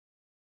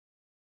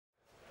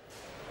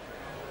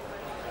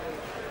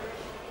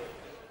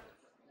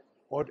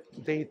or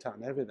data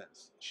and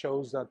evidence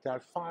shows that there are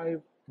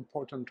 5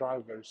 important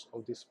drivers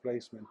of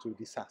displacement to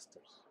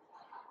disasters.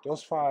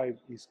 Those 5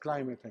 is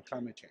climate and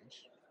climate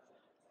change,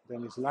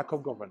 then is lack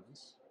of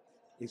governance,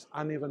 is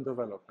uneven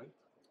development,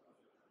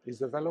 is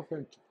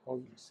development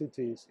of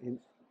cities in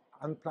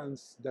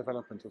unplanned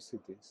development of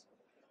cities,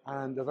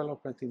 and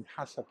development in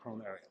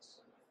hazard-prone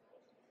areas.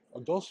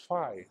 Of those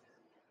 5,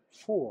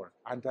 4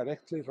 are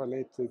directly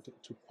related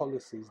to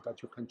policies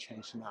that you can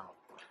change now.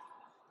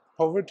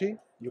 Poverty,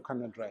 you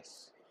can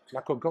address.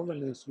 Lack of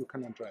governance, you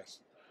can address.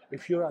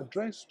 If you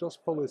address those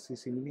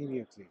policies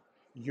immediately,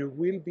 you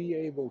will be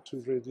able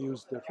to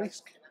reduce the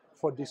risk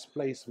for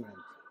displacement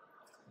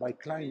by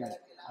climate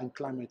and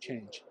climate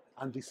change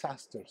and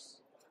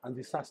disasters and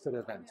disaster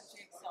events.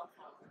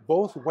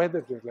 Both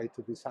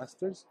weather-related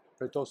disasters,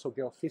 but also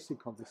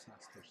geophysical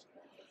disasters.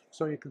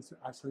 So you can,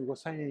 as I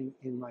was saying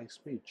in my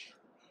speech,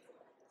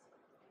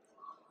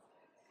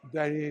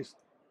 there is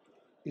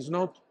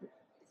not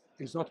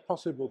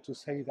possible to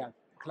say that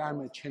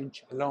climate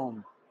change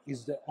alone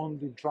is the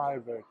only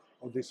driver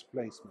of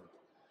displacement.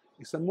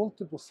 It's a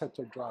multiple set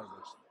of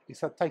drivers.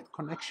 It's a tight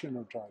connection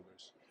of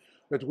drivers.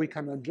 But we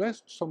can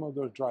address some of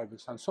those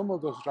drivers, and some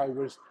of those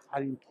drivers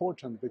are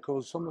important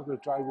because some of the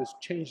drivers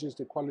changes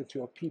the quality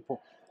of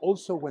people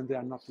also when they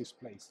are not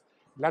displaced.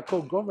 Lack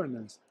of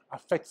governance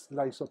affects the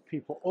lives of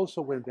people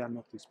also when they are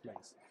not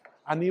displaced.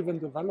 Uneven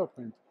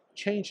development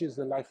changes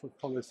the life of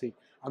policy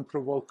and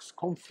provokes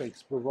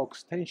conflicts,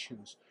 provokes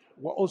tensions,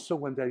 also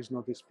when there is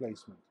no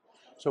displacement.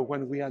 So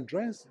when we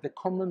address the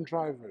common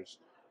drivers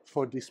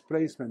for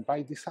displacement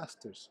by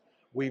disasters,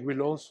 we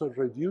will also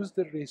reduce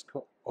the risk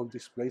of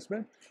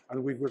displacement,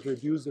 and we will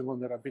reduce the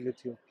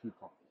vulnerability of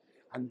people.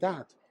 And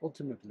that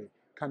ultimately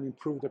can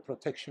improve the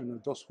protection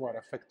of those who are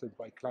affected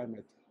by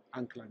climate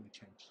and climate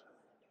change.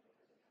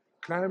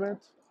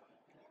 Climate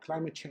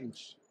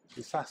change,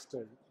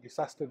 disaster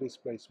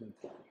displacement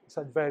is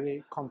a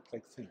very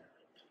complex thing.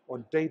 Our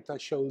data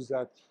shows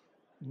that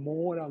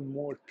more and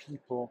more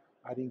people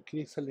are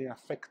increasingly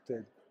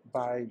affected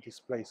by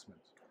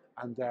displacement,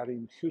 and they are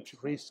in huge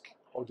risk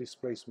of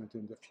displacement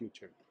in the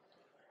future.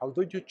 How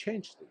do you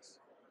change this?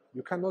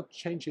 You cannot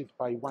change it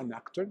by one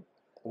actor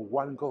or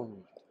one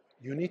government.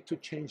 You need to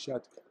change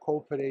that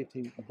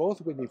cooperating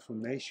both with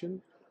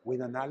information,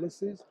 with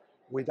analysis,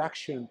 with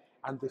action,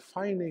 and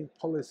defining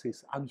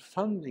policies and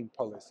funding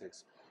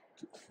policies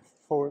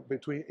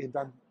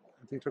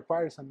it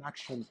requires an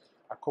action,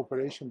 a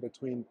cooperation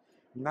between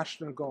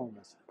national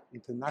governments,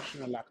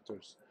 international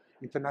actors,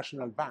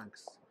 international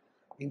banks,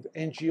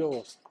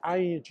 NGOs,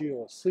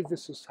 INGOs, civil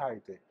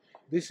society.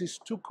 This is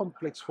too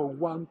complex for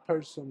one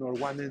person or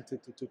one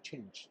entity to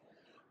change.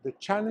 The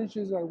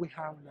challenges that we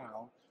have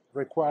now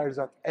requires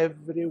that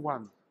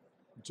everyone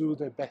do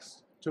their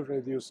best to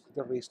reduce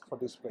the risk for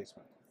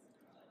displacement.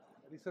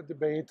 There is a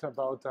debate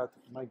about that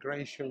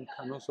migration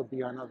can also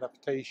be an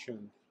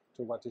adaptation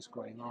to what is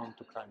going on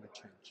to climate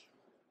change.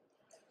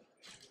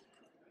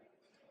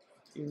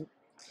 In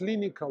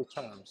clinical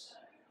terms,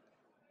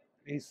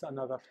 it's an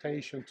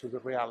adaptation to the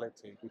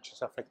reality which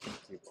is affecting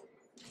people.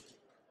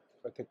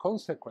 But the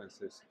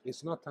consequences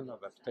is not an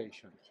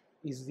adaptation,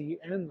 it's the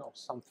end of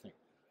something,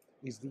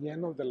 it's the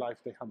end of the life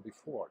they had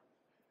before.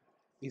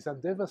 It's a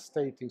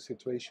devastating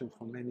situation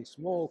for many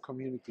small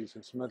communities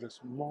and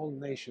small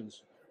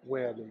nations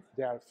where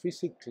they are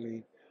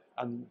physically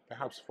and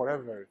perhaps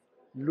forever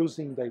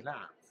losing their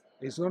land.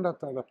 It's not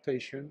an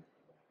adaptation,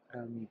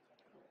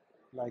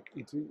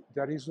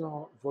 there is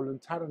no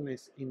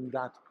voluntariness in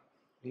that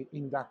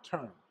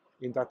term,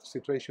 in that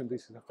situation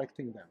this is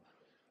affecting them.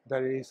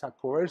 There is a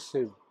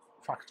coercive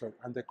factor,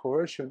 and the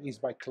coercion is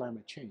by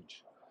climate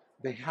change.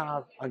 They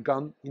have a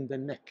gun in the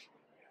neck,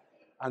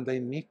 and they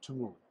need to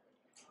move.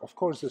 Of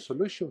course, the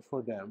solution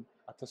for them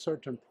at a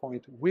certain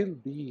point will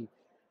be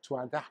to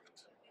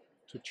adapt,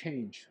 to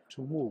change,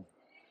 to move.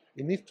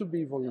 It needs to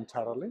be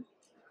voluntarily,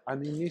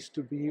 and it needs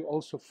to be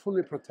also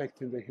fully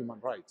protecting the human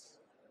rights.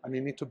 And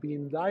you need to be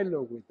in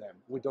dialogue with them,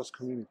 with those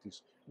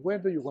communities. Where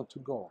do you want to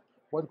go?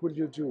 What will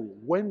you do?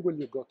 When will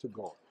you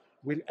go?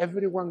 Will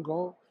everyone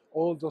go?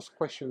 All those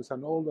questions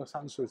and all those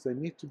answers, they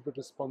need to be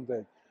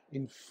responded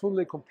in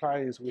fully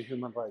compliance with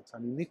human rights,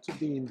 and you need to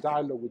be in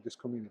dialogue with these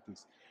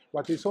communities.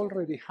 What is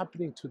already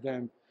happening to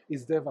them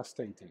is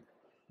devastating.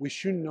 We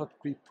should not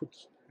be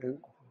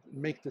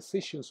make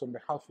decisions on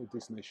behalf of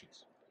these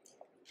nations.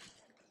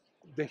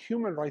 The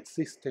human rights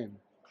system,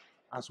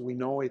 as we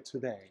know it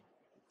today,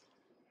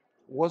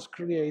 was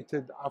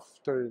created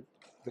after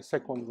the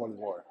Second World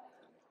War,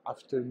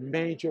 after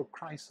major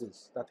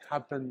crises that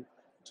happened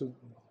to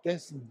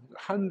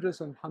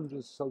hundreds and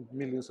hundreds of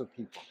millions of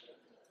people.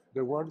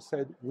 The world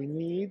said, we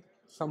need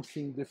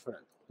something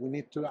different. We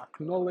need to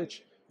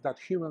acknowledge that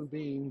human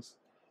beings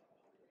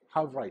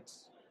have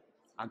rights,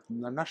 and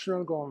the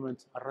national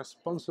governments are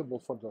responsible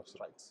for those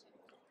rights.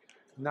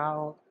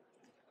 Now,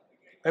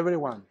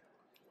 everyone,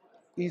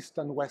 East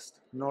and West,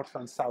 North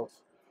and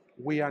South,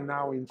 we are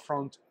now in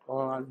front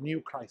of a new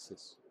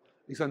crisis.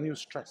 It's a new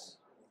stress.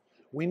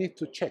 We need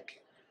to check,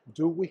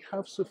 do we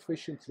have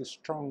sufficiently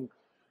strong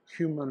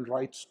human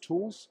rights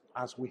tools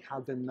as we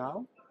have them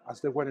now,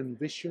 as they were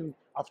envisioned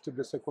after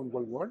the Second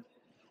World War?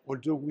 Or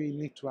do we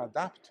need to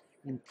adapt,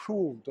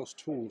 improve those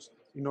tools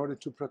in order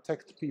to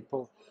protect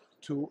people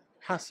to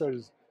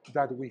hazards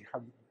that we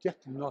have yet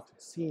not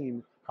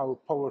seen how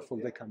powerful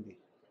they can be?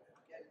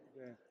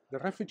 The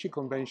Refugee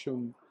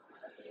Convention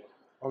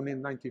only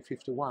in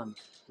 1951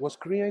 was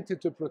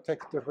created to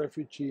protect the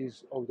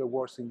refugees of the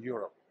wars in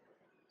Europe.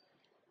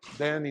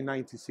 Then in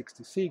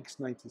 1966,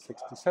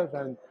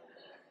 1967,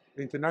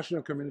 the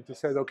international community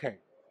said, okay,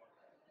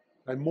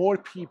 there are more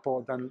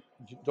people than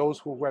those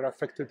who were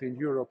affected in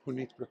Europe who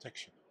need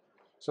protection.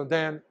 So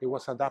then it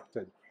was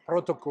adapted,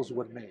 protocols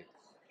were made.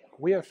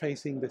 We are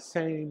facing the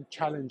same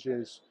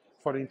challenges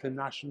for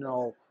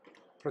international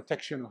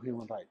protection of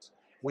human rights.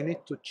 We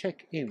need to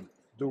check in.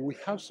 Do we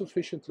have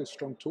sufficiently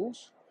strong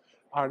tools?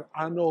 Are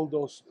all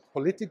those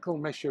political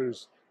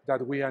measures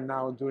that we are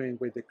now doing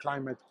with the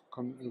climate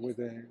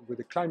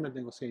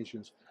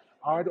negotiations,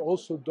 are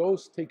also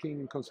those taking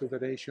in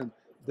consideration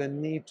the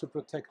need to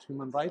protect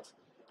human rights?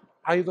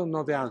 I don't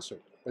know the answer,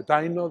 but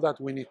I know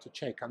that we need to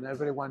check, and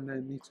everyone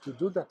needs to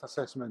do that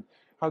assessment.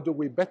 How do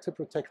we better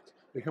protect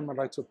the human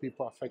rights of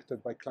people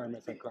affected by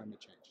climate and climate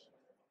change?